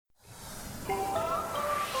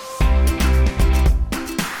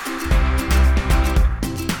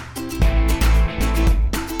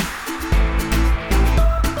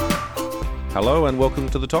Hello and welcome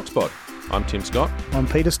to the Toxpod. I'm Tim Scott. I'm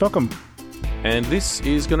Peter Stockham. And this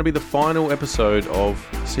is going to be the final episode of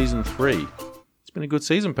Season 3. It's been a good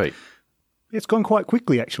season, Pete. It's gone quite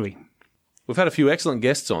quickly, actually. We've had a few excellent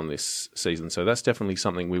guests on this season, so that's definitely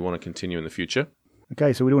something we want to continue in the future.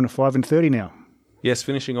 Okay, so we're doing a 5 and 30 now. Yes,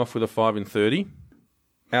 finishing off with a 5 in 30.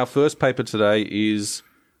 Our first paper today is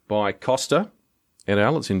by Costa et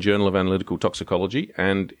al. It's in Journal of Analytical Toxicology,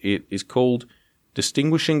 and it is called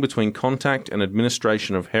Distinguishing Between Contact and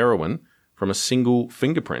Administration of Heroin from a Single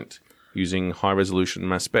Fingerprint Using High-Resolution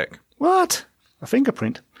Mass Spec. What? A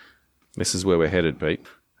fingerprint? This is where we're headed, Pete.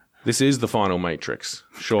 This is the final matrix,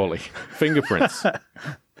 surely. Fingerprints.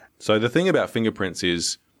 So the thing about fingerprints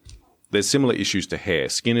is there's similar issues to hair.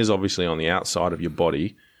 Skin is obviously on the outside of your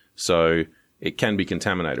body, so it can be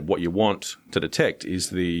contaminated. What you want to detect is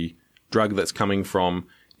the drug that's coming from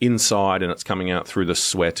inside and it's coming out through the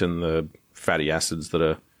sweat and the fatty acids that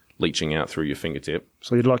are leaching out through your fingertip.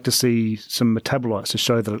 So you'd like to see some metabolites to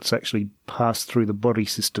show that it's actually passed through the body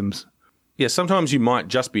systems. Yeah, sometimes you might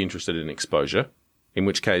just be interested in exposure, in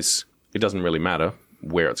which case it doesn't really matter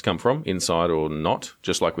where it's come from, inside or not,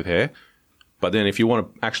 just like with hair. But then if you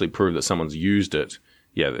want to actually prove that someone's used it,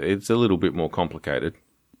 yeah, it's a little bit more complicated.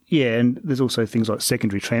 Yeah, and there's also things like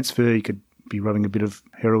secondary transfer. You could be rubbing a bit of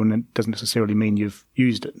heroin and it doesn't necessarily mean you've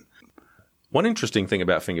used it. One interesting thing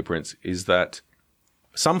about fingerprints is that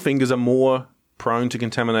some fingers are more prone to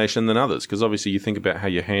contamination than others, because obviously you think about how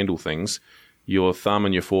you handle things. Your thumb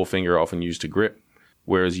and your forefinger are often used to grip,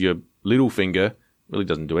 whereas your little finger really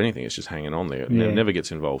doesn't do anything. It's just hanging on there. It never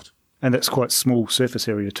gets involved. And that's quite small surface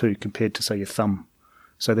area too compared to, say, your thumb.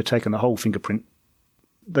 So they're taking the whole fingerprint.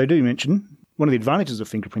 They do mention one of the advantages of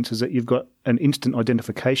fingerprints is that you've got an instant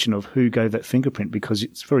identification of who gave that fingerprint, because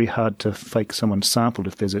it's very hard to fake someone's sample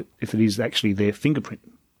if it is actually their fingerprint.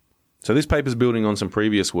 So this paper's building on some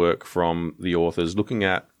previous work from the authors looking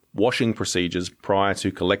at washing procedures prior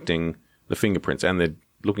to collecting the fingerprints, and they're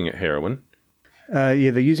looking at heroin. They're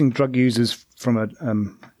using drug users from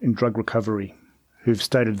in drug recovery who've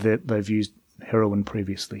stated that they've used heroin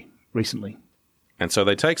recently. And so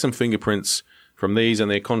they take some fingerprints from these and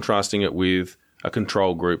they're contrasting it with a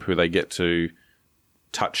control group who they get to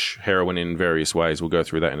touch heroin in various ways. We'll go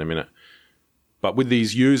through that in a minute. But with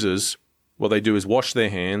these users, what they do is wash their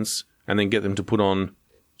hands and then get them to put on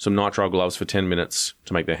some nitrile gloves for 10 minutes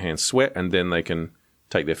to make their hands sweat, and then they can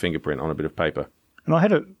take their fingerprint on a bit of paper. And I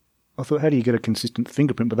thought, how do you get a consistent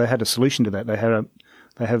fingerprint? But they had a solution to that.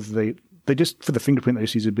 They just, for the fingerprint, they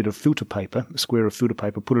just use a bit of filter paper, a square of filter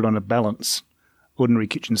paper, put it on a balance, ordinary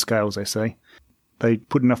kitchen scales, they say. They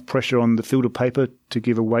put enough pressure on the filter paper to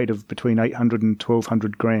give a weight of between 800 and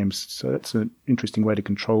 1,200 grams. So that's an interesting way to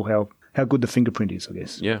control how good the fingerprint is, I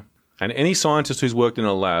guess. Yeah. And any scientist who's worked in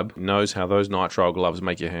a lab knows how those nitrile gloves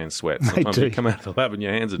make your hands sweat. Sometimes you come out of the lab and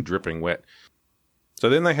your hands are dripping wet.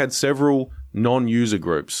 So then they had several non-user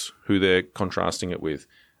groups who they're contrasting it with.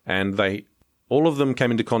 And all of them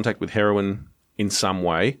came into contact with heroin in some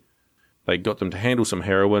way. They got them to handle some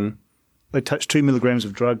heroin. They touch 2 milligrams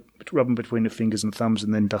of drug, rub them between the fingers and thumbs,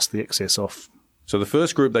 and then dust the excess off. So the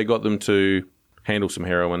first group, they got them to handle some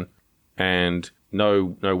heroin and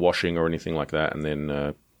no washing or anything like that, and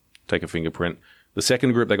then take a fingerprint. The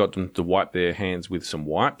second group, they got them to wipe their hands with some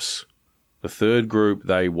wipes. The third group,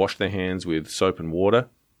 they washed their hands with soap and water.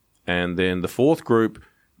 And then the fourth group,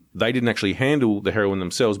 they didn't actually handle the heroin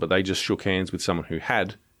themselves, but they just shook hands with someone who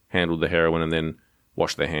had handled the heroin and then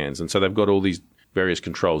washed their hands. And so they've got all these various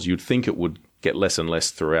controls. You'd think it would get less and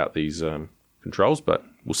less throughout these controls, but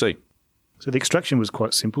we'll see. So the extraction was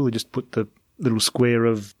quite simple. They just put the little square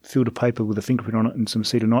of filter paper with a fingerprint on it and some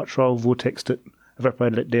acetonitrile, vortexed it,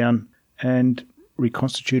 evaporated it down, and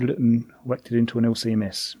reconstituted it and whacked it into an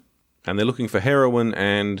LCMS. And they're looking for heroin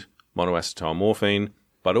and monoacetyl morphine,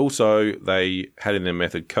 but also they had in their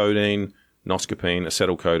method codeine, noscapine,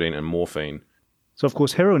 acetylcodeine, and morphine. So, of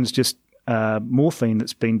course, heroin is just morphine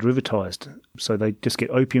that's been derivatized. So they just get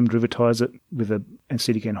opium, derivatize it with an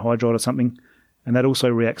acetic anhydride or something, and that also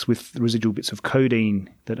reacts with the residual bits of codeine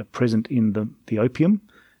that are present in the opium,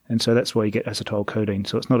 and so that's why you get acetylcodeine.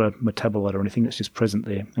 So it's not a metabolite or anything, it's just present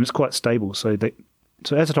there, and it's quite stable. So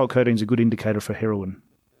acetylcodeine is a good indicator for heroin.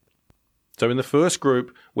 So in the first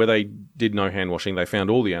group where they did no hand washing, they found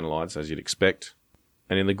all the analytes, as you'd expect.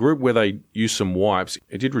 And in the group where they used some wipes,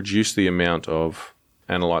 it did reduce the amount of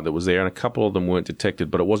analyte that was there, and a couple of them weren't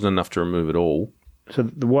detected, but it wasn't enough to remove it all. So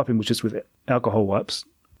the wiping was just with alcohol wipes,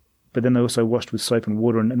 but then they also washed with soap and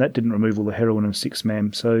water, and that didn't remove all the heroin and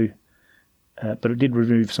 6-mam. So, but it did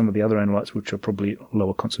remove some of the other analytes, which are probably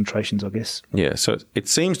lower concentrations, I guess. Yeah, so it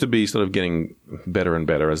seems to be sort of getting better and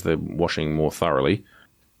better as they're washing more thoroughly.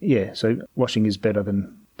 Yeah, so washing is better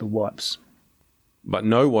than the wipes. But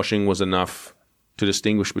no washing was enough to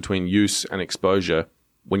distinguish between use and exposure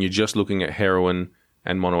when you're just looking at heroin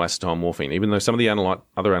and monoacetyl morphine, even though some of the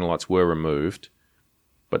other analytes were removed,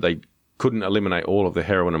 but they couldn't eliminate all of the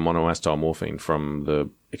heroin and monoacetyl morphine from the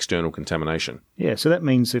external contamination. Yeah, so that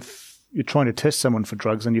means if you're trying to test someone for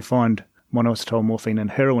drugs and you find monoacetyl morphine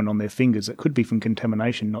and heroin on their fingers, it could be from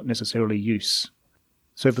contamination, not necessarily use.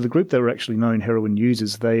 So for the group that were actually known heroin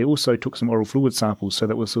users, they also took some oral fluid samples, so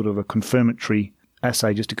that was sort of a confirmatory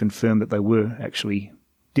assay just to confirm that they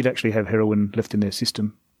did actually have heroin left in their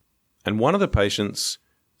system. And one of the patients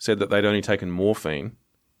said that they'd only taken morphine,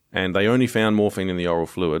 and they only found morphine in the oral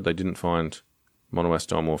fluid. They didn't find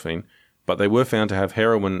monoacetyl morphine, but they were found to have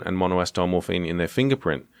heroin and monoacetyl morphine in their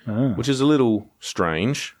fingerprint, which is a little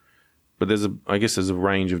strange. But I guess there's a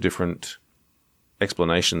range of different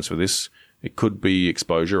explanations for this. It could be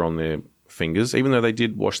exposure on their fingers, even though they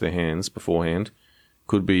did wash their hands beforehand.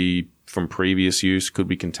 Could be from previous use, could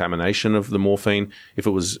be contamination of the morphine. If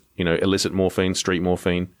it was, illicit morphine, street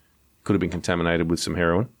morphine, could have been contaminated with some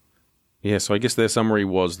heroin. Yeah, so I guess their summary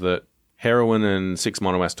was that heroin and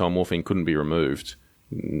 6-monoacetyl morphine couldn't be removed,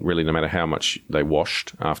 really no matter how much they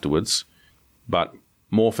washed afterwards. But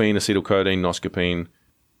morphine, acetylcodeine, noscapine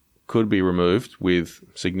could be removed with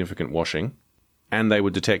significant washing. And they were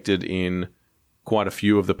detected in quite a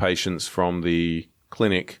few of the patients from the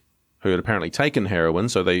clinic who had apparently taken heroin,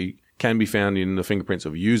 so they can be found in the fingerprints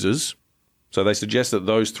of users. So they suggest that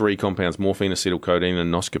those three compounds, morphine, acetylcodeine,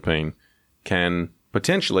 and noscapine, can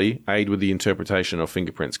potentially aid with the interpretation of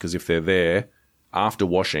fingerprints, because if they're there after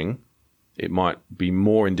washing, it might be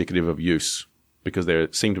more indicative of use because they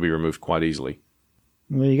seem to be removed quite easily.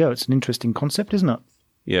 There you go. It's an interesting concept, isn't it?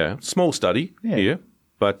 Yeah, small study here,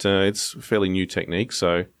 but it's a fairly new technique,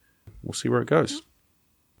 so we'll see where it goes.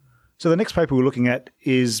 So the next paper we're looking at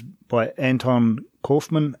is by Anton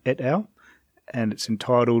Kaufman et al., and it's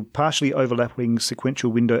entitled Partially Overlapping Sequential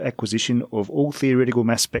Window Acquisition of All Theoretical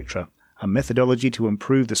Mass Spectra, a methodology to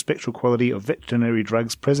improve the spectral quality of veterinary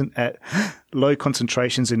drugs present at low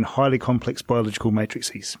concentrations in highly complex biological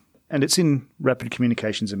matrices. And it's in Rapid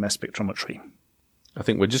Communications and Mass Spectrometry. I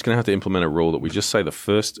think we're just going to have to implement a rule that we just say the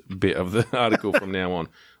first bit of the article from now on.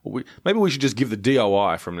 Maybe we should just give the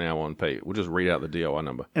DOI from now on, Pete. We'll just read out the DOI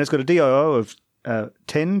number. And it's got a DOI of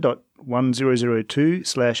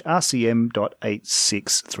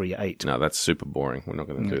 10.1002/RCM.8638. No, that's super boring. We're not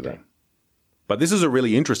going to do that. But this is a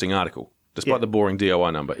really interesting article. Despite the boring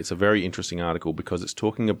DOI number, it's a very interesting article because it's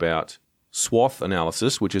talking about swath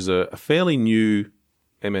analysis, which is a fairly new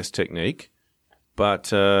MS technique,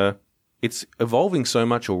 but it's evolving so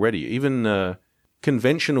much already. Even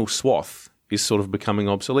conventional swath is sort of becoming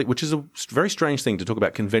obsolete, which is a very strange thing to talk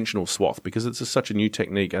about conventional swath because it's such a new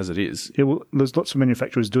technique as it is. Yeah, well, there's lots of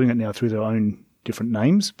manufacturers doing it now through their own different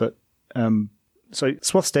names, but so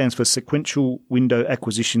SWATH stands for Sequential Window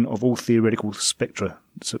Acquisition of All Theoretical Spectra.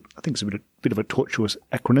 So I think it's a bit of a tortuous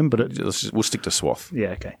acronym, but we'll stick to SWATH. Yeah,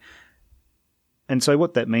 okay. And so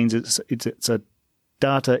what that means is it's a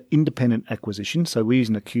data independent acquisition. So we're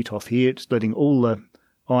using a QTOF here. It's letting all the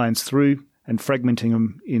ions through and fragmenting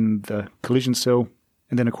them in the collision cell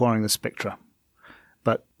and then acquiring the spectra.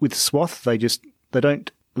 But with SWATH, they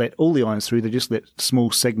don't let all the ions through. They just let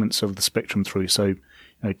small segments of the spectrum through. So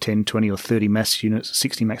 10, 20 or 30 mass units,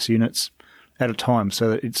 60 mass units at a time. So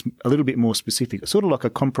that it's a little bit more specific. It's sort of like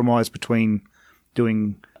a compromise between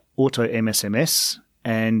doing auto MSMS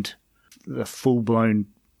and the full-blown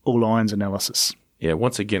all ions analysis. Yeah,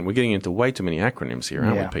 once again, we're getting into way too many acronyms here,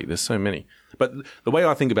 aren't we, Pete? There's so many. But the way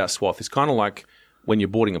I think about SWATH is kind of like when you're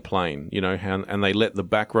boarding a plane, and they let the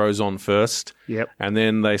back rows on first. Yep. And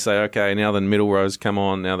then they say, okay, now the middle rows come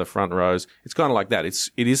on, now the front rows. It's kind of like that.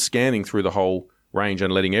 It is scanning through the whole range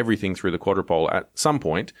and letting everything through the quadrupole at some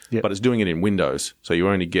point, but it's doing it in windows. So you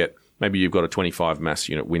only get, maybe you've got a 25 mass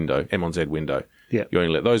unit window, M on Z window. Yep. You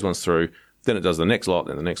only let those ones through. Then it does the next lot,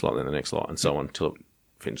 then the next lot, then the next lot, and so on until it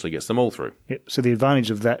eventually gets them all through. Yep. So the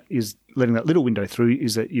advantage of that is letting that little window through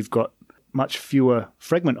is that you've got much fewer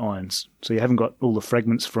fragment ions. So you haven't got all the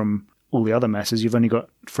fragments from all the other masses. You've only got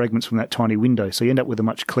fragments from that tiny window. So you end up with a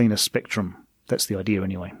much cleaner spectrum. That's the idea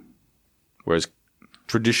anyway. Whereas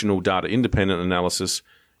traditional data-independent analysis,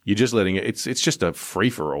 you're just letting it... It's just a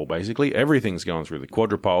free-for-all, basically. Everything's going through the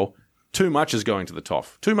quadrupole. Too much is going to the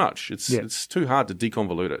TOF. Too much. It's too hard to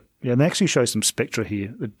deconvolute it. Yeah, and they actually show some spectra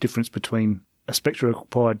here, the difference between a spectra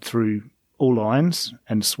applied through all ions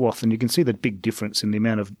and SWATH, and you can see the big difference in the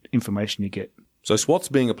amount of information you get. So SWATH's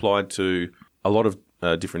being applied to a lot of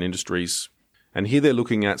different industries, and here they're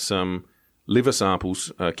looking at some liver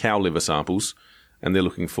samples, cow liver samples, and they're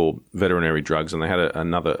looking for veterinary drugs, and they had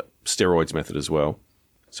another steroids method as well.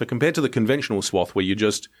 So compared to the conventional swath where you've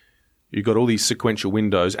got all these sequential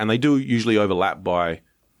windows, and they do usually overlap by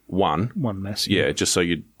one mass. Yeah, just so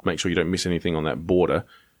you make sure you don't miss anything on that border.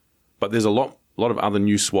 But there's a lot of other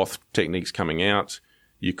new swath techniques coming out.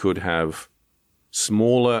 You could have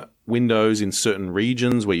smaller windows in certain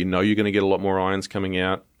regions where you know you're going to get a lot more ions coming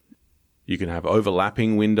out. You can have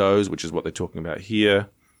overlapping windows, which is what they're talking about here.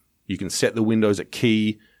 You can set the windows at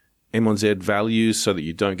key M1Z values so that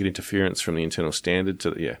you don't get interference from the internal standard.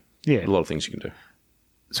 A lot of things you can do.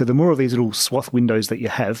 So the more of these little swath windows that you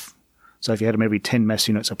have, so if you had them every 10 mass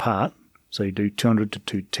units apart, so you do 200 to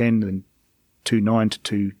 210, then 209 to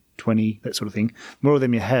 220, that sort of thing, the more of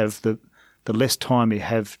them you have, the less time you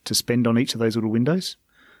have to spend on each of those little windows.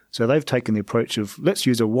 So they've taken the approach of, let's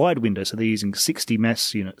use a wide window. So they're using 60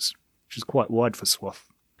 mass units, which is quite wide for swath.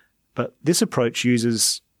 But this approach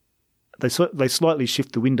uses, they slightly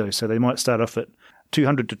shift the window. So they might start off at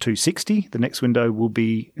 200 to 260. The next window will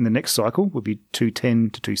be, in the next cycle, will be 210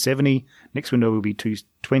 to 270. Next window will be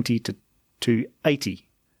 220 to 280.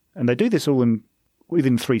 And they do this all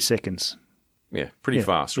within 3 seconds. Yeah, pretty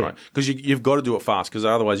fast, right? Because you've got to do it fast, because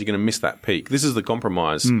otherwise you're going to miss that peak. This is the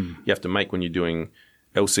compromise you have to make when you're doing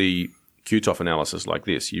LC QTOF analysis like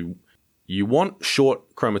this. You want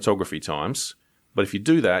short chromatography times, but if you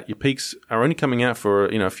do that, your peaks are only coming out for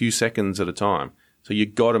a few seconds at a time. So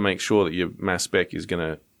you've got to make sure that your mass spec is going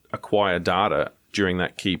to acquire data during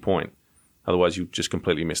that key point. Otherwise, you just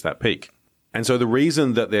completely miss that peak. And so the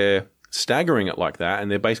reason that they're staggering it like that, and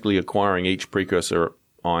they're basically acquiring each precursor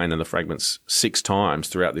ion and the fragments 6 times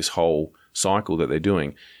throughout this whole cycle that they're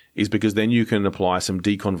doing, is because then you can apply some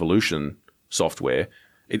deconvolution software.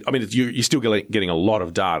 You're still getting a lot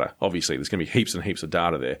of data. Obviously, there's going to be heaps and heaps of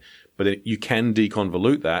data there. But you can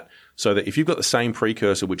deconvolute that so that if you've got the same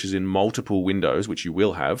precursor, which is in multiple windows, which you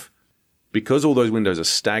will have, because all those windows are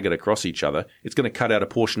staggered across each other, it's going to cut out a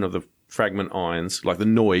portion of the fragment ions, like the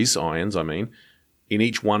noise ions, in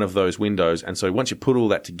each one of those windows. And so once you put all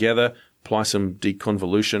that together, apply some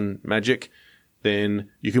deconvolution magic, then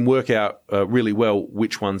you can work out really well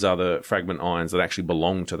which ones are the fragment ions that actually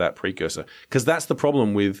belong to that precursor. Because that's the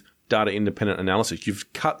problem with data-independent analysis.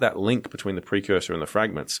 You've cut that link between the precursor and the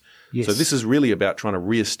fragments. Yes. So this is really about trying to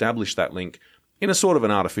reestablish that link in a sort of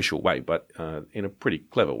an artificial way, but in a pretty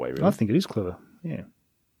clever way, really. I think it is clever, yeah.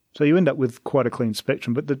 So you end up with quite a clean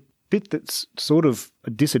spectrum, but the bit that's sort of a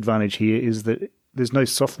disadvantage here is that there's no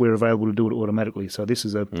software available to do it automatically. So this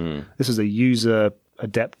is a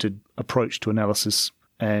user-adapted approach to analysis,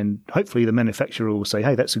 and hopefully the manufacturer will say,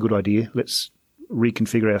 hey, that's a good idea. Let's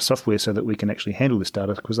reconfigure our software so that we can actually handle this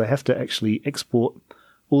data, because they have to actually export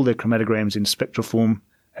all their chromatograms in spectral form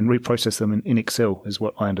and reprocess them in Excel, is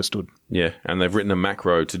what I understood. Yeah, and they've written a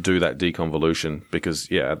macro to do that deconvolution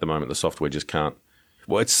because, at the moment the software just can't.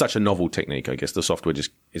 Well, it's such a novel technique, I guess. The software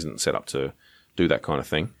just isn't set up to do that kind of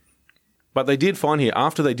thing. But they did find here,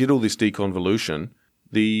 after they did all this deconvolution,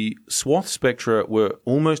 the swath spectra were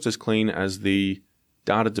almost as clean as the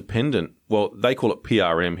data-dependent. Well, they call it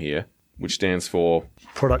PRM here, which stands for...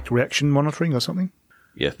 Product Reaction Monitoring or something?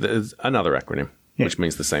 Yeah, there's another acronym, which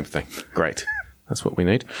means the same thing. Great. That's what we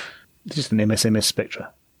need. It's just an MSMS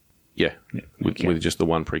spectra. Yeah, with just the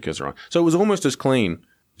one precursor ion. So it was almost as clean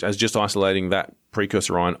as just isolating that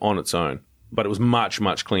precursor ion on its own. But it was much,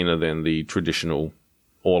 much cleaner than the traditional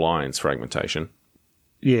all ions fragmentation.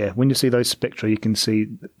 Yeah, when you see those spectra, you can see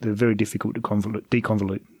they're very difficult to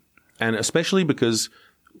deconvolute. And especially because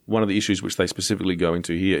one of the issues which they specifically go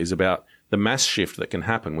into here is about the mass shift that can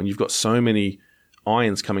happen when you've got so many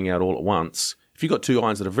ions coming out all at once. If you've got 2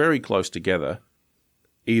 ions that are very close together,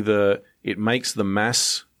 either it makes the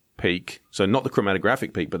mass peak, so not the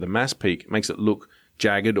chromatographic peak, but the mass peak makes it look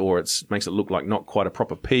jagged, or it makes it look like not quite a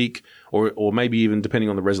proper peak, or maybe even depending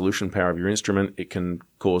on the resolution power of your instrument, it can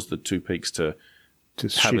cause the 2 peaks to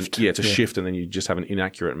shift. Shift, and then you just have an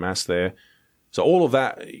inaccurate mass there. So all of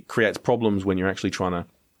that creates problems when you're actually trying to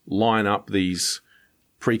line up these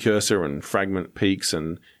precursor and fragment peaks,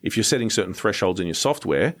 and if you're setting certain thresholds in your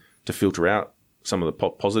software to filter out some of the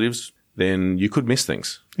positives, then you could miss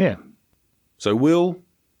things. Yeah. So will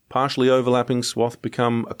partially overlapping swath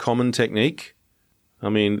become a common technique? I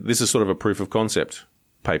mean, this is sort of a proof of concept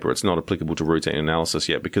paper. It's not applicable to routine analysis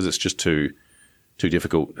yet because it's just too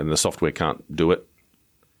difficult and the software can't do it.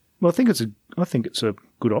 Well, I think it's a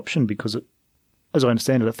good option because it, as I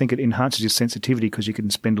understand it, I think it enhances your sensitivity because you can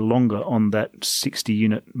spend longer on that 60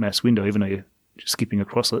 unit mass window, even though you're skipping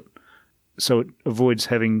across it. So it avoids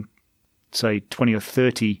having, say, 20 or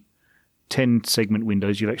 30 10 segment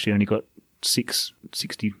windows. You've actually only got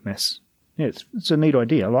 60 mass. Yeah, it's a neat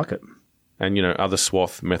idea. I like it. and, other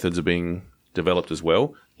swath methods are being developed as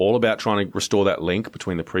well, all about trying to restore that link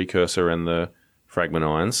between the precursor and the fragment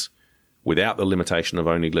ions without the limitation of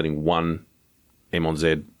only letting one M on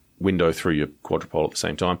Z window through your quadrupole at the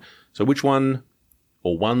same time. So which one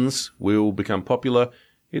or ones will become popular?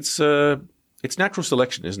 It's natural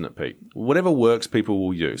selection, isn't it, Pete? Whatever works, people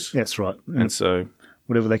will use. That's right. And so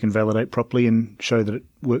whatever they can validate properly and show that it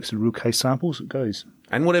works in real case samples, it goes.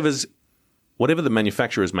 And whatever the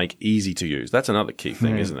manufacturers make easy to use. That's another key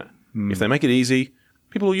thing, isn't it? If they make it easy,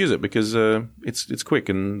 people will use it because it's quick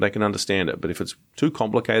and they can understand it. But if it's too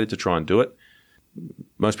complicated to try and do it,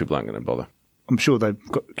 most people aren't going to bother. I'm sure they've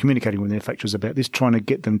got communicating with manufacturers about this, trying to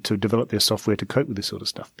get them to develop their software to cope with this sort of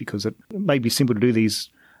stuff, because it may be simple to do these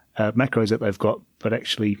macros that they've got, but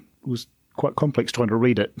actually it was quite complex trying to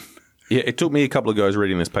read it. Yeah, it took me a couple of goes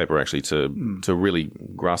reading this paper actually to really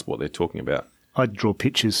grasp what they're talking about. I'd draw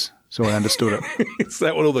pictures, so I understood it. Is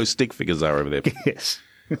that what all those stick figures are over there? Yes.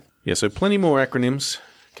 Yeah, so plenty more acronyms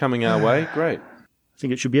coming our way. Great. I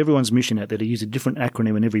think it should be everyone's mission out there to use a different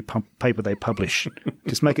acronym in every paper they publish.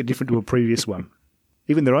 Just make it different to a previous one.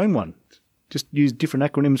 Even their own one. Just use different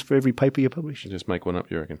acronyms for every paper you publish. Just make one up,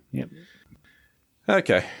 you reckon? Yep.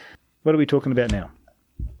 Okay. What are we talking about now?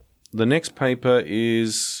 The next paper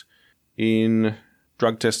is in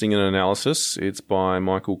Drug Testing and Analysis. It's by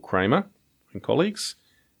Michael Kramer and colleagues,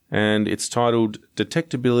 and it's titled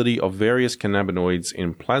Detectability of Various Cannabinoids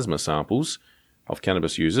in Plasma Samples of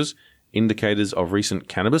Cannabis Users, Indicators of Recent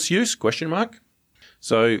Cannabis Use, ?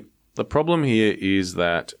 So the problem here is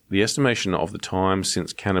that the estimation of the time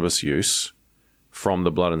since cannabis use from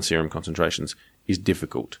the blood and serum concentrations is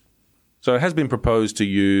difficult. So it has been proposed to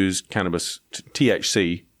use cannabis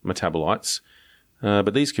THC metabolites,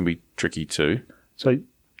 but these can be tricky too. So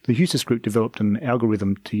the Hustis group developed an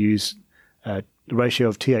algorithm to use the ratio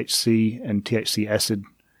of THC and THC acid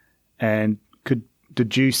and could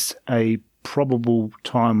deduce a probable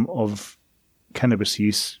time of cannabis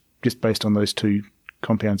use just based on those two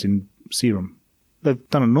compounds in serum. They've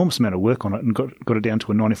done an enormous amount of work on it and got it down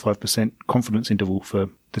to a 95% confidence interval for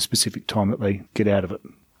the specific time that they get out of it.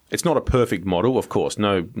 It's not a perfect model, of course.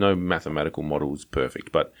 No mathematical model is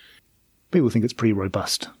perfect, but people think it's pretty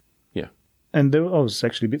robust. Yeah. And I was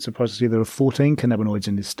actually a bit surprised to see there are 14 cannabinoids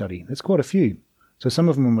in this study. That's quite a few. So some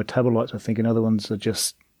of them are metabolites, I think, and other ones are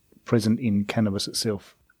just present in cannabis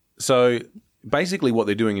itself. So basically what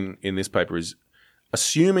they're doing in this paper is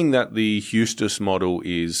assuming that the Hustis model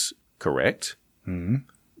is correct,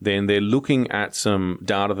 then they're looking at some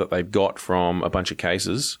data that they've got from a bunch of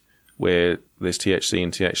cases where there's THC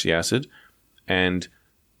and THC acid and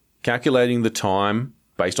calculating the time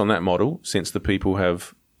based on that model since the people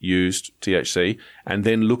have used THC, and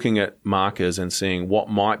then looking at markers and seeing what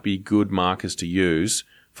might be good markers to use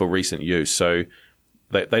for recent use. So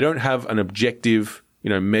they don't have an objective,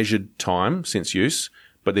 measured time since use,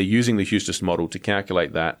 but they're using the Hustis model to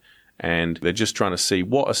calculate that, and they're just trying to see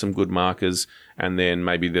what are some good markers, and then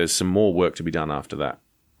maybe there's some more work to be done after that.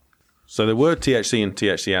 So there were THC and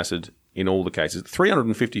THC acid in all the cases,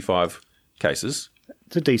 355 cases.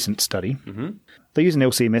 It's a decent study. They use an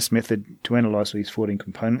LCMS method to analyse these 14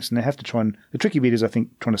 components, and they have to try and... The tricky bit is, I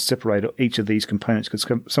think, trying to separate each of these components because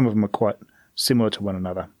some of them are quite similar to one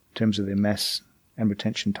another in terms of their mass and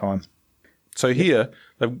retention time. So here,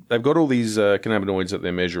 they've got all these cannabinoids that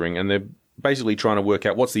they're measuring, and they're basically trying to work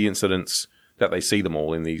out what's the incidence that they see them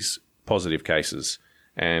all in these positive cases.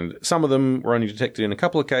 And some of them were only detected in a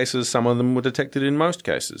couple of cases, some of them were detected in most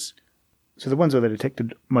cases. So the ones that they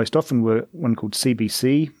detected most often were one called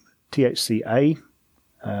CBC, THCA,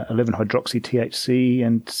 11-hydroxy-THC,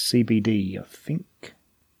 and CBD, I think.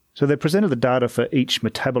 So they presented the data for each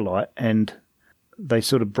metabolite, and they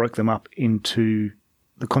sort of broke them up into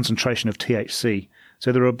the concentration of THC.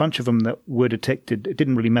 So there were a bunch of them that were detected. It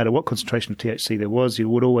didn't really matter what concentration of THC there was. You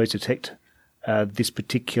would always detect this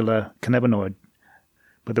particular cannabinoid.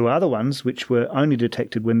 But there were other ones which were only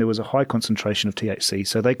detected when there was a high concentration of THC.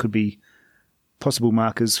 So they could be possible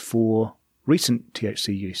markers for recent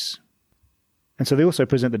THC use. And so they also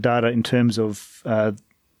present the data in terms of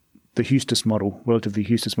the Hustis model, relative to the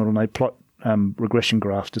Hustis model, and they plot regression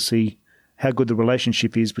graphs to see how good the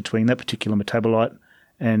relationship is between that particular metabolite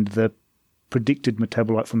and the predicted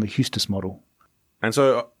metabolite from the Hustis model. And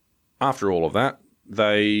so after all of that,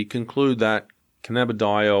 they conclude that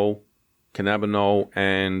cannabidiol, cannabinol,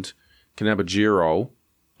 and cannabigerol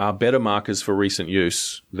are better markers for recent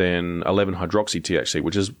use than 11-hydroxy-THC,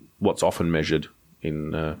 which is what's often measured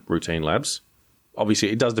in routine labs. Obviously,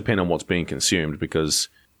 it does depend on what's being consumed because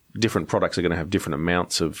different products are going to have different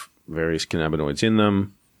amounts of various cannabinoids in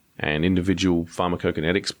them, and individual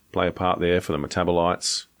pharmacokinetics play a part there for the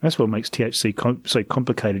metabolites. That's what makes THC so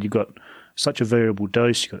complicated. You've got such a variable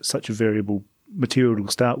dose, you've got such a variable material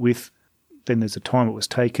to start with, then there's the time it was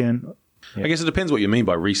taken. I guess it depends what you mean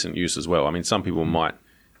by recent use as well. I mean, some people might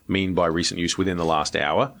mean by recent use within the last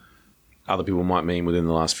hour. Other people might mean within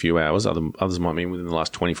the last few hours. Others might mean within the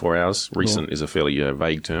last 24 hours. Recent is a fairly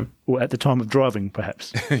vague term. Or at the time of driving,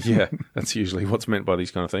 perhaps. Yeah, that's usually what's meant by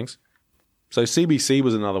these kind of things. So CBC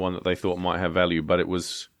was another one that they thought might have value, but it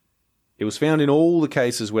was found in all the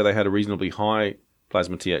cases where they had a reasonably high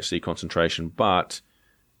plasma THC concentration, but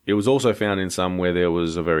it was also found in some where there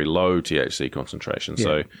was a very low THC concentration. Yeah,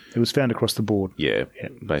 so it was found across the board. Yeah,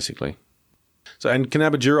 basically. So, and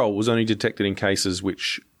cannabigerol was only detected in cases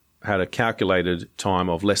which had a calculated time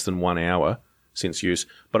of less than 1 hour since use,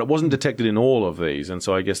 but it wasn't detected in all of these. And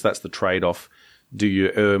so I guess that's the trade-off. Do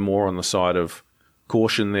you err more on the side of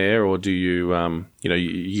caution there, or do you,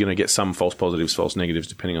 you're going to get some false positives, false negatives,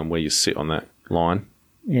 depending on where you sit on that line?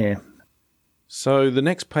 Yeah. So the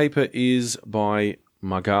next paper is by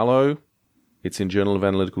Margallo. It's in Journal of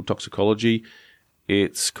Analytical Toxicology.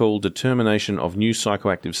 It's called Determination of New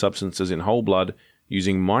Psychoactive Substances in Whole Blood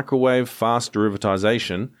Using Microwave Fast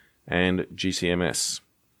Derivatization and GCMS.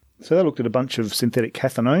 So they looked at a bunch of synthetic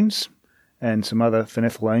cathinones and some other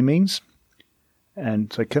phenethylamines.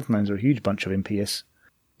 And so cathinones are a huge bunch of MPS.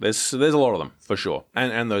 There's a lot of them, for sure.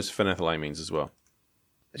 And those phenethylamines as well.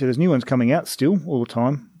 So there's new ones coming out still all the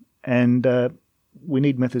time. And we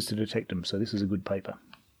need methods to detect them. So this is a good paper.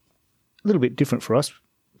 A little bit different for us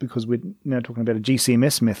because we're now talking about a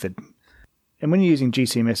GCMS method. And when you're using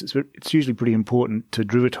GCMS, it's usually pretty important to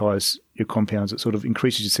derivatize your compounds. It sort of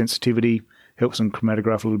increases your sensitivity, helps them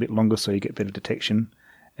chromatograph a little bit longer so you get better detection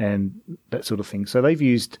and that sort of thing. So they've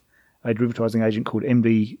used a derivatizing agent called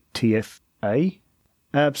MDTFA.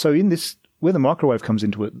 So in this, where the microwave comes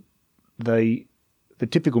into it, the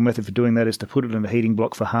typical method for doing that is to put it in a heating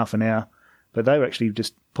block for half an hour, but they're actually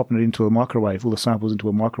just popping it into a microwave, all the samples into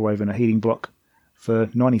a microwave in a heating block for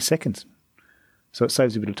 90 seconds. So it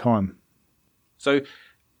saves a bit of time. So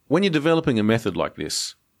when you're developing a method like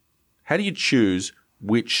this, how do you choose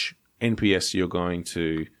which NPS you're going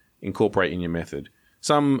to incorporate in your method?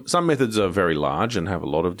 Some methods are very large and have a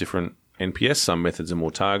lot of different NPS. Some methods are more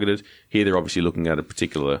targeted. Here they're obviously looking at a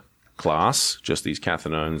particular class, just these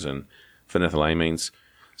cathinones and phenethylamines.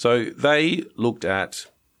 So they looked at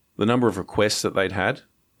the number of requests that they'd had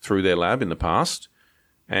through their lab in the past,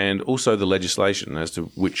 and also the legislation as to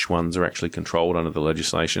which ones are actually controlled under the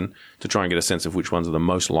legislation to try and get a sense of which ones are the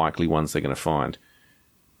most likely ones they're going to find.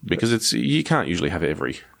 Because you can't usually have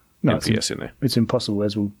every NPS in there. It's impossible,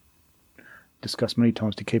 as we'll discuss many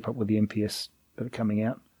times, to keep up with the NPS that are coming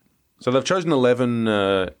out. So they've chosen 11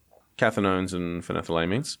 cathinones and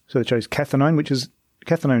phenethylamines. So they chose cathinone, which is...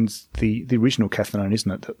 Cathinone's the original cathinone,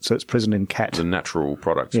 isn't it? So it's present in cat. The natural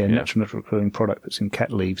product. Yeah, natural occurring product that's in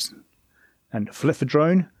cat leaves. And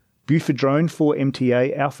flephedrone, bufedrone,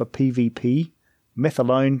 4-MTA, alpha PVP,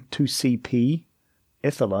 methylone, 2CP,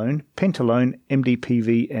 ethylone, pentalone,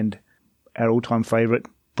 MDPV, and our all-time favourite,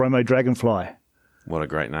 bromo dragonfly. What a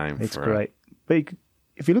great name. It's great. But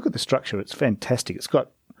if you look at the structure, it's fantastic.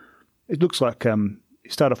 It looks like you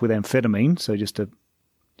start off with amphetamine, so just your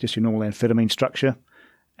normal amphetamine structure.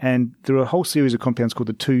 And there are a whole series of compounds called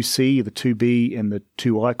the 2C, the 2B, and the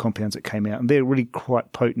 2I compounds that came out. And they're really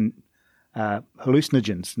quite potent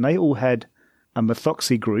hallucinogens. And they all had a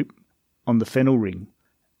methoxy group on the phenyl ring.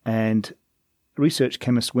 And research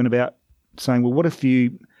chemists went about saying, well, what if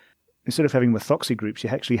you, instead of having methoxy groups, you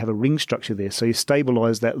actually have a ring structure there. So you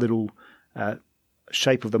stabilize that little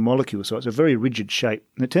shape of the molecule. So it's a very rigid shape.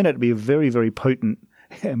 And it turned out to be a very, very potent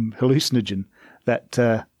hallucinogen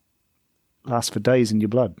that lasts for days in your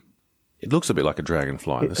blood. It looks a bit like a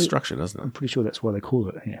dragonfly, the structure, doesn't it? I'm pretty sure that's why they call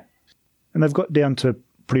it, yeah. And they've got down to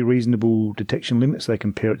pretty reasonable detection limits. They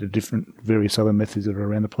compare it to different various other methods that are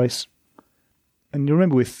around the place. And you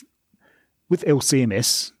remember with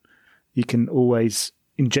LCMS, you can always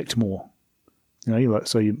inject more.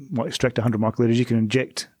 So you might extract 100 microliters, you can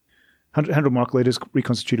inject 100 microliters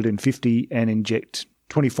reconstituted in 50 and inject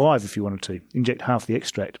 25 if you wanted to, inject half the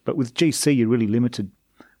extract. But with GC, you're really limited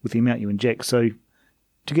with the amount you inject. So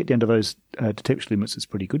to get down to those detection limits, it's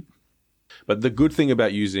pretty good. But the good thing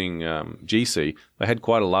about using GC, they had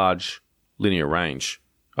quite a large linear range.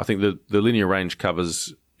 I think the linear range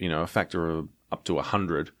covers, a factor of up to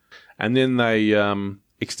 100. And then they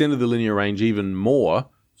extended the linear range even more,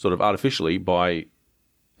 sort of artificially, by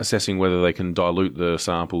assessing whether they can dilute the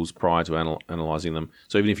samples prior to analysing them.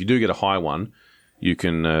 So even if you do get a high one, you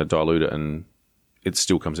can dilute it and it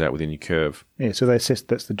still comes out within your curve. Yeah, so they assessed,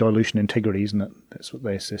 that's the dilution integrity, isn't it? That's what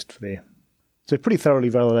they assessed for there. So a pretty thoroughly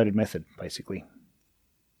validated method, basically.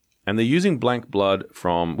 And they're using blank blood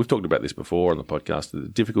from, we've talked about this before on the podcast, the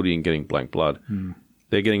difficulty in getting blank blood.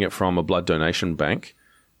 They're getting it from a blood donation bank,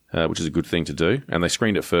 which is a good thing to do. And they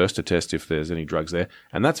screened it first to test if there's any drugs there.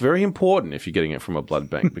 And that's very important if you're getting it from a blood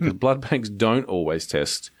bank, because blood banks don't always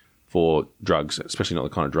test for drugs, especially not the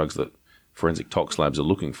kind of drugs that forensic tox labs are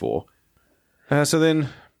looking for. So in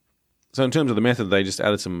terms of the method, they just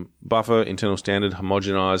added some buffer, internal standard,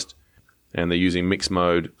 homogenized, and they're using mixed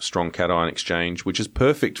mode, strong cation exchange, which is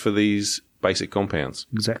perfect for these basic compounds.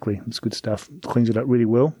 Exactly. It's good stuff. It cleans it up really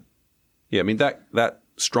well. Yeah, I mean, that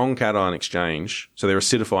strong cation exchange, so they're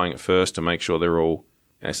acidifying it first to make sure they're all,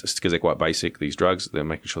 because they're quite basic, these drugs, they're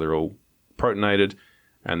making sure they're all protonated.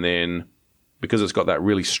 And then because it's got that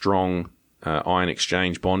really strong ion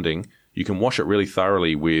exchange bonding, you can wash it really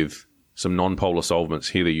thoroughly with some non-polar solvents.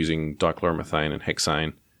 Here they're using dichloromethane and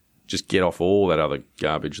hexane. Just get off all that other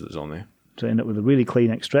garbage that's on there. To end up with a really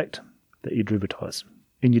clean extract that you derivatize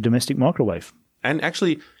in your domestic microwave. And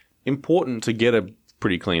actually, important to get a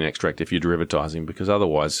pretty clean extract if you're derivatizing, because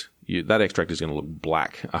otherwise that extract is going to look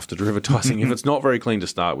black after derivatizing if it's not very clean to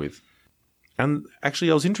start with. And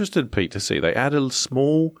actually, I was interested, Pete, to see they added a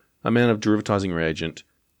small amount of derivatizing reagent.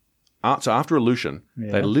 So after elution, they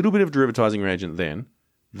add a little bit of derivatizing reagent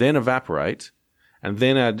then evaporate, and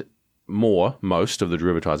then add most of the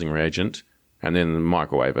derivatizing reagent, and then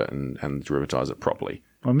microwave it and derivatize it properly.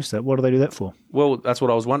 I missed that. What do they do that for? Well, that's what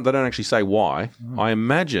I was wondering. They don't actually say why. Oh. I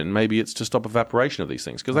imagine maybe it's to stop evaporation of these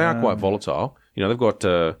things, because they are quite volatile. You know, they've got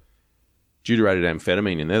deuterated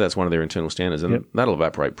amphetamine in there. That's one of their internal standards, and that'll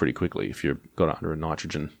evaporate pretty quickly if you've got it under a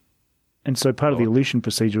nitrogen. And so part of the elution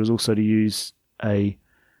procedure is also to use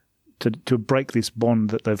to break this bond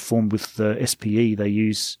that they've formed with the SPE, they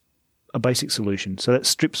use a basic solution. So that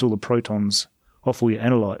strips all the protons off all your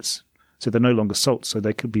analytes. So they're no longer salts, so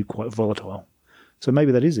they could be quite volatile. So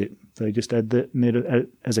maybe that is it. They just add that in there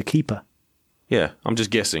as a keeper. Yeah, I'm just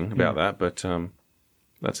guessing about that, but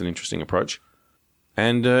that's an interesting approach.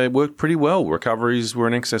 And it worked pretty well. Recoveries were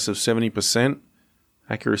in excess of 70%.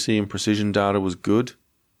 Accuracy and precision data was good.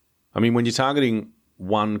 I mean, when you're targeting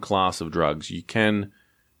one class of drugs, you can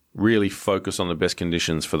really focus on the best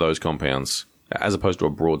conditions for those compounds, as opposed to a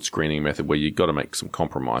broad screening method where you've got to make some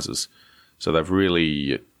compromises. So they've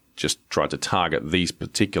really just tried to target these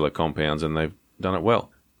particular compounds, and they've done it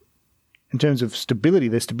well. In terms of stability,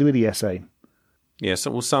 their stability assay. Yeah,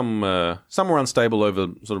 so some were unstable over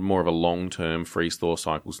sort of more of a long-term freeze-thaw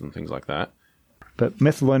cycles and things like that. But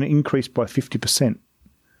methylone increased by 50%.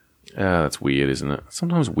 That's weird, isn't it?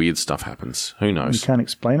 Sometimes weird stuff happens. Who knows? You can't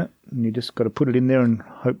explain it, and you just got to put it in there and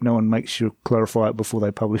hope no one makes you clarify it before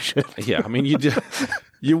they publish it. Yeah, I mean,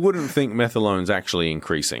 you wouldn't think methylone's actually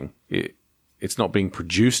increasing. It's not being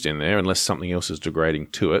produced in there unless something else is degrading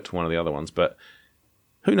to it, one of the other ones. But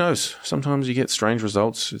who knows? Sometimes you get strange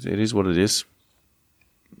results. It is what it is.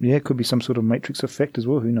 Yeah, it could be some sort of matrix effect as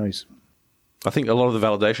well. Who knows? I think a lot of the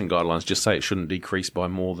validation guidelines just say it shouldn't decrease by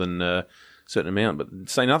more than a certain amount, but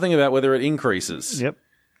say nothing about whether it increases. Yep.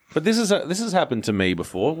 But this has happened to me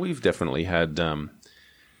before. We've definitely had, been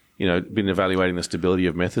evaluating the stability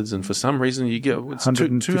of methods, and for some reason you get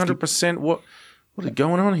 200%. What is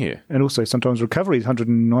going on here? And also sometimes recovery is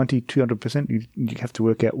 190, 200%. You have to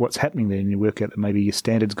work out what's happening there, and you work out that maybe your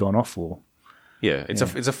standard's gone off, or it's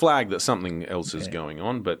a flag that something else is going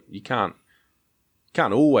on, but you can't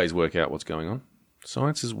always work out what's going on.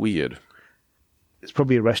 Science is weird. It's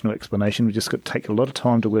probably a rational explanation. We just got to take a lot of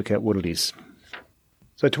time to work out what it is.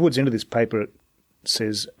 So towards the end of this paper, it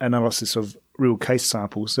says analysis of real case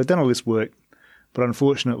samples. They've done all this work, but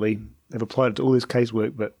unfortunately, they've applied it to all this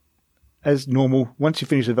casework. But as normal, once you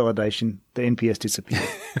finish the validation, the NPS disappears.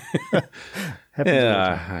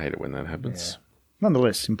 I hate it when that happens. Yeah.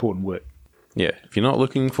 Nonetheless, important work. Yeah, if you're not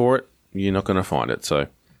looking for it, you're not going to find it. So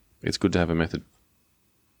it's good to have a method.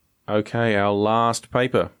 Okay, our last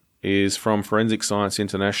paper is from Forensic Science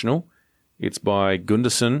International. It's by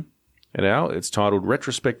Gunderson et al. It's titled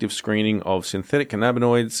Retrospective Screening of Synthetic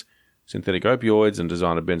Cannabinoids, Synthetic Opioids, and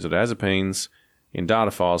Designer Benzodiazepines in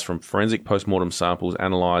data files from forensic postmortem samples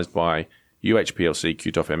analysed by UHPLC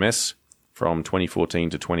QTOF MS from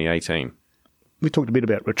 2014 to 2018. We talked a bit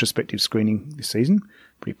about retrospective screening this season,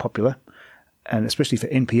 pretty popular, and especially for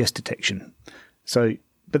NPS detection.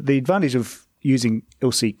 But the advantage of using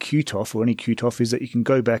LC QTOF or any QTOF is that you can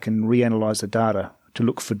go back and reanalyze the data to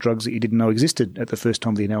look for drugs that you didn't know existed at the first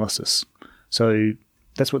time of the analysis. So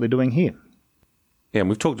that's what they're doing here. Yeah, and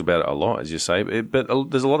we've talked about it a lot, as you say, but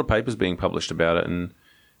there's a lot of papers being published about it, and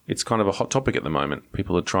it's kind of a hot topic at the moment.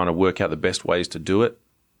 People are trying to work out the best ways to do it.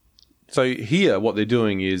 So here, what they're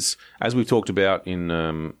doing is, as we've talked about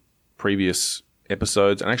in previous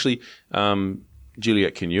episodes, and actually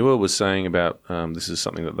Juliet Kinua was saying about this is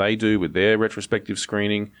something that they do with their retrospective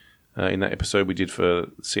screening in that episode we did for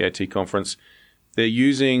the CAT conference. They're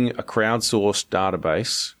using a crowdsourced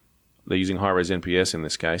database. They're using high-res NPS in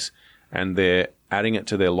this case, and they're adding it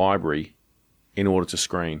to their library in order to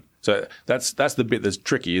screen. So that's the bit that's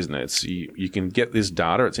tricky, isn't it? It's, you can get this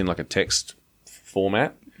data. It's in like a text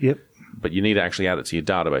format. Yep. But you need to actually add it to your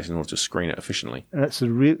database in order to screen it efficiently. And that's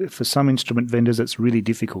for some instrument vendors, it's really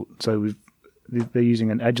difficult. So they're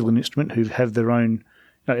using an Agilent instrument who have their own.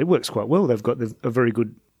 It works quite well. They've got a very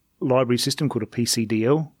good library system called a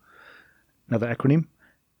PCDL, another acronym.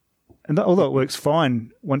 And although it works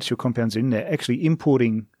fine once your compounds are in there, actually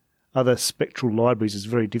importing other spectral libraries is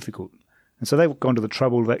very difficult. And so they've gone to the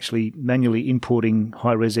trouble of actually manually importing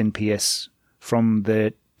high-res NPS from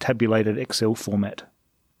their tabulated Excel format.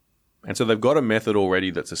 And so they've got a method already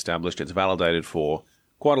that's established. It's validated for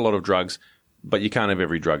quite a lot of drugs, but you can't have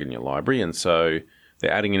every drug in your library. And so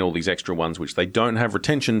they're adding in all these extra ones, which they don't have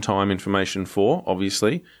retention time information for,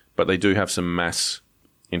 obviously, but they do have some mass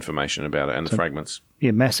information about it and the fragments.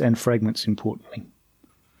 Yeah, mass and fragments, importantly.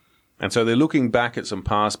 And so they're looking back at some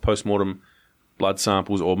past post-mortem blood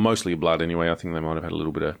samples, or mostly blood anyway. I think they might have had a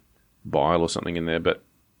little bit of bile or something in there, but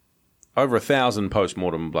over 1,000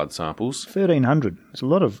 post-mortem blood samples. 1,300. That's a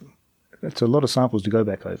lot of samples to go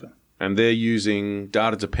back over. And they're using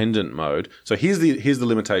data-dependent mode. So here's the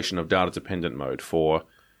limitation of data-dependent mode.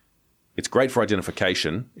 It's great for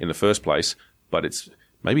identification in the first place, but it's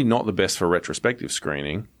maybe not the best for retrospective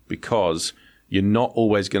screening because you're not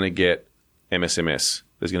always going to get MSMS.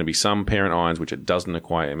 There's going to be some parent ions which it doesn't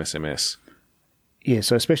acquire MSMS. Yeah,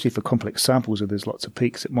 so especially for complex samples where there's lots of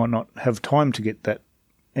peaks, it might not have time to get that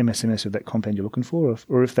MSMS of that compound you're looking for,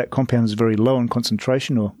 or if that compound is very low in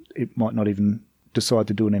concentration, or it might not even decide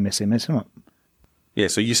to do an MSMS or not. Yeah,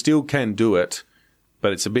 so you still can do it,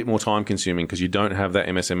 but it's a bit more time consuming because you don't have that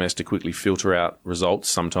MSMS to quickly filter out results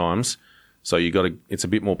sometimes. So it's a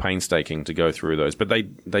bit more painstaking to go through those. But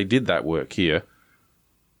they did that work here.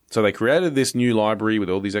 So they created this new library with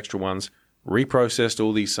all these extra ones, reprocessed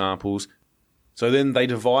all these samples. So then they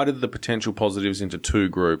divided the potential positives into two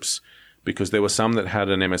groups because there were some that had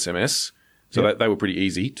an MSMS. So they were pretty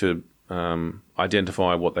easy to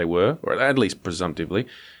identify what they were, or at least presumptively.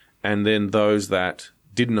 And then those that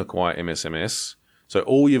didn't acquire MSMS. So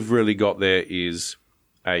all you've really got there is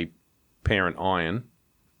a parent ion.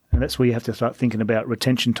 And that's where you have to start thinking about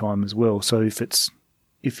retention time as well. So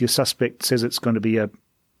if your suspect says it's going to be a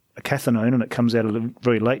cathinone and it comes out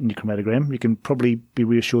very late in your chromatogram, you can probably be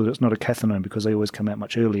reassured that it's not a cathinone because they always come out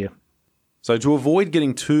much earlier. So to avoid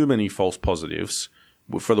getting too many false positives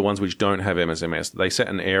for the ones which don't have MSMS, they set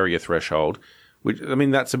an area threshold, which, I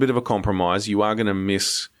mean, that's a bit of a compromise. You are going to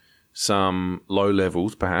miss some low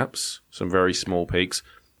levels, perhaps, some very small peaks,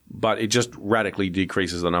 but it just radically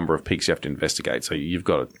decreases the number of peaks you have to investigate. So you've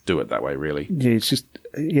got to do it that way, really. Yeah, it's just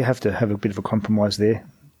you have to have a bit of a compromise there.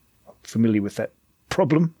 I'm familiar with that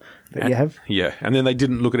problem that you have. Yeah, and then they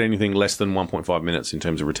didn't look at anything less than 1.5 minutes in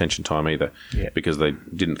terms of retention time either, because they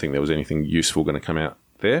didn't think there was anything useful going to come out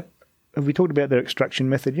there. Have we talked about their extraction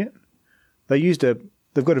method yet?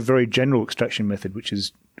 They've got a very general extraction method, which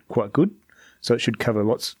is quite good. So it should cover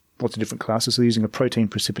lots of different classes. So they're using a protein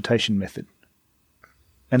precipitation method.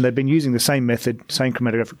 And they've been using the same method, same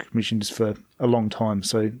chromatographic conditions for a long time.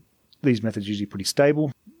 So these methods are usually pretty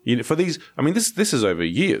stable. For these, I mean, this is over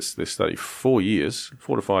years, this study, 4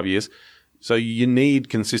 to 5 years. So you need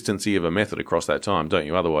consistency of a method across that time, don't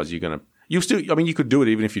you? Otherwise, you could do it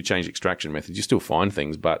even if you change extraction methods. You still find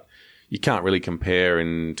things, but you can't really compare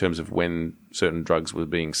in terms of when certain drugs were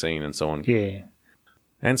being seen and so on. Yeah.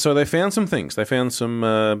 And so they found some things. They found some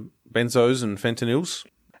benzos and fentanyls.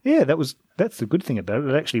 Yeah, that's the good thing about it.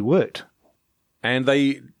 It actually worked. And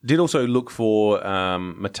they did also look for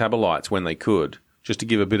metabolites when they could, just to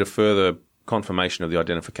give a bit of further confirmation of the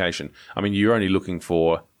identification. I mean, you're looking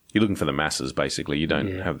for the masses, basically. You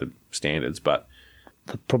don't have the standards, but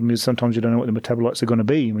the problem is sometimes you don't know what the metabolites are going to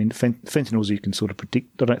be. I mean, fentanyls you can sort of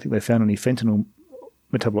predict. I don't think they found any fentanyl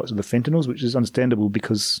metabolites of the fentanyls, which is understandable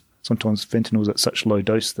because sometimes fentanyl's at such low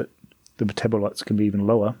dose that the metabolites can be even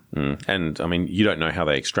lower. And, I mean, you don't know how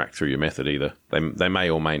they extract through your method either. They may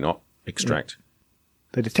or may not extract. Yeah.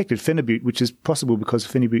 They detected phenibute, which is possible because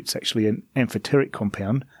phenibute's actually an amphoteric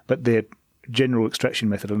compound, but their general extraction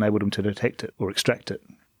method enabled them to detect it or extract it.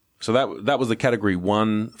 So that was the Category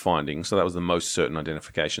 1 finding, so that was the most certain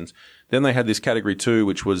identifications. Then they had this Category 2,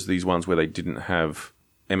 which was these ones where they didn't have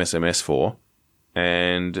MSMS for,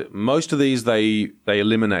 And most of these they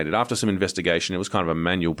eliminated. After some investigation, it was kind of a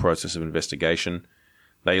manual process of investigation.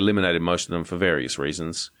 They eliminated most of them for various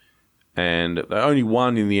reasons. And the only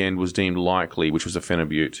one in the end was deemed likely, which was a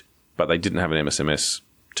phenibut, but they didn't have an MSMS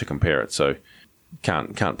to compare it, so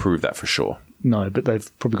can't prove that for sure. No, but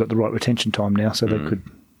they've probably got the right retention time now, so they could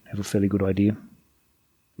have a fairly good idea.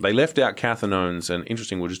 They left out cathinones, and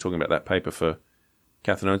interesting, we're just talking about that paper for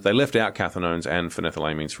cathinones. They left out cathinones and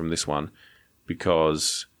phenethylamines from this one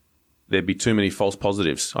because there'd be too many false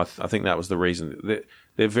positives. I think that was the reason.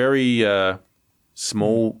 They're very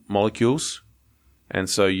small molecules, and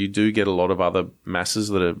so you do get a lot of other masses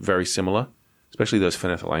that are very similar, especially those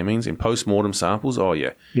phenethylamines. In post-mortem samples,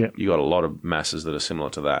 you got a lot of masses that are similar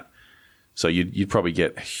to that. So you'd probably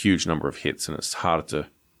get a huge number of hits, and it's harder to...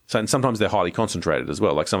 and sometimes they're highly concentrated as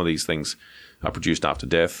well. Like some of these things are produced after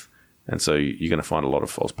death, and so you're going to find a lot of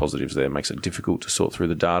false positives there. It makes it difficult to sort through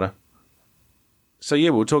the data. So we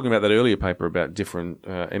were talking about that earlier paper about different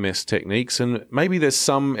MS techniques, and maybe there's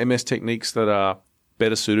some MS techniques that are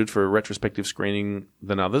better suited for retrospective screening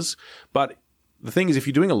than others. But the thing is, if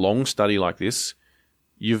you're doing a long study like this,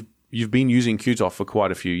 you've been using QTOF for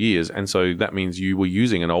quite a few years, and so that means you were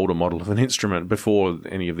using an older model of an instrument before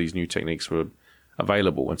any of these new techniques were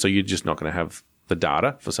available, and so you're just not going to have the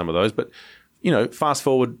data for some of those. But, fast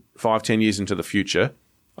forward 5-10 years into the future,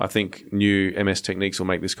 I think new MS techniques will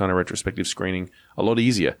make this kind of retrospective screening a lot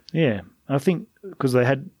easier. Yeah, I think because they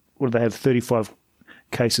had 35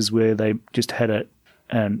 cases where they just had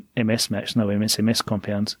an MS match, no MSMS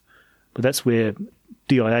compounds, but that's where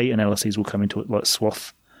DIA analyses will come into it, like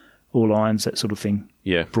swath, all ions, that sort of thing.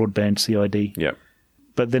 Yeah. Broadband CID. Yeah.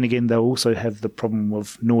 But then again, they'll also have the problem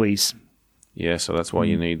of noise. Yeah, so that's why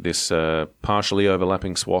you need this partially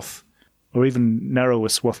overlapping swath. Or even narrower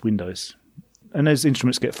swath windows. And as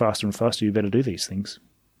instruments get faster and faster, you better do these things.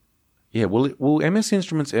 Yeah, will MS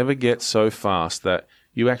instruments ever get so fast that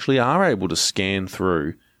you actually are able to scan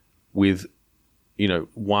through with,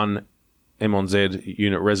 one M-on-Z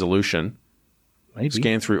unit resolution, Maybe.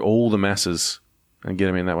 Scan through all the masses and get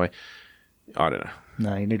them in that way? I don't know.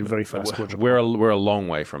 No, you need a very fast quadrupole. We're a long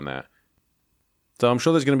way from that. So I'm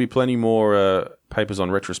sure there's going to be plenty more papers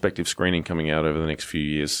on retrospective screening coming out over the next few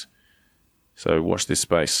years. So watch this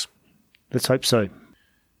space. Let's hope so.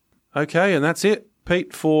 Okay, and that's it,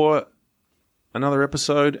 Pete, for another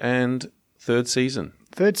episode and third season.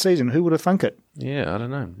 Third season, who would have thunk it? Yeah, I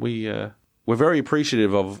don't know. We're very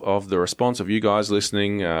appreciative of the response of you guys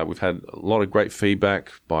listening. We've had a lot of great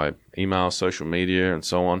feedback by email, social media, and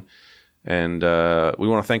so on. And we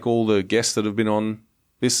want to thank all the guests that have been on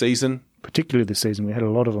this season. Particularly this season, we had a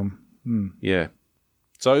lot of them. Yeah.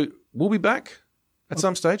 So we'll be back at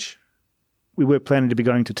some stage. We were planning to be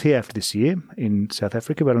going to TIAFT this year in South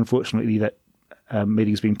Africa, but unfortunately that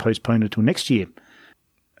meeting's been postponed until next year.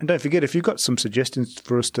 And don't forget, if you've got some suggestions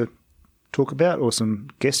for us to talk about or some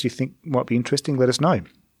guests you think might be interesting, let us know.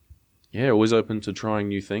 Yeah, always open to trying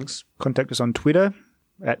new things. Contact us on Twitter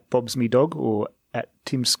at BobsMeDog or at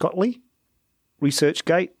Tim Scottley.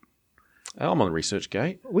 ResearchGate. I'm on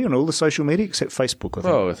ResearchGate. We're on all the social media except Facebook, I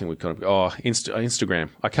think. Oh, I think we kind of... Instagram.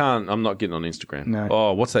 I'm not getting on Instagram. No.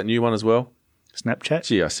 Oh, what's that new one as well? Snapchat?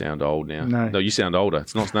 Gee, I sound old now. No, you sound older.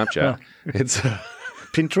 It's not Snapchat. It's...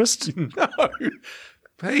 Pinterest? No.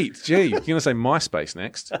 Pete, gee, you're going to say MySpace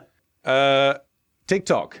next.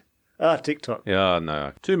 TikTok. TikTok. Yeah,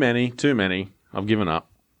 no. Too many. I've given up.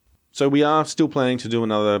 So we are still planning to do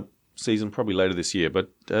another season probably later this year, but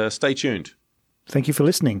stay tuned. Thank you for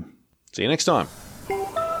listening. See you next time.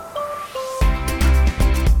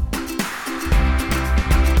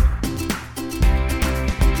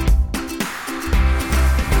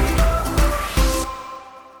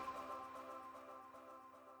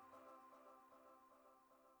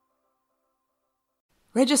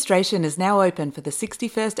 Registration is now open for the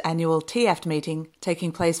 61st Annual TIAFT meeting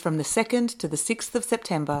taking place from the 2nd to the 6th of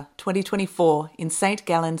September 2024 in St.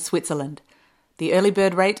 Gallen, Switzerland. The early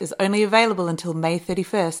bird rate is only available until May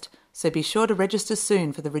 31st, so be sure to register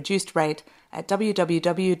soon for the reduced rate at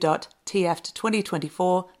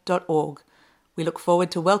www.tiaft2024.org. We look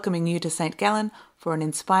forward to welcoming you to St. Gallen for an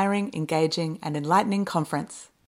inspiring, engaging and enlightening conference.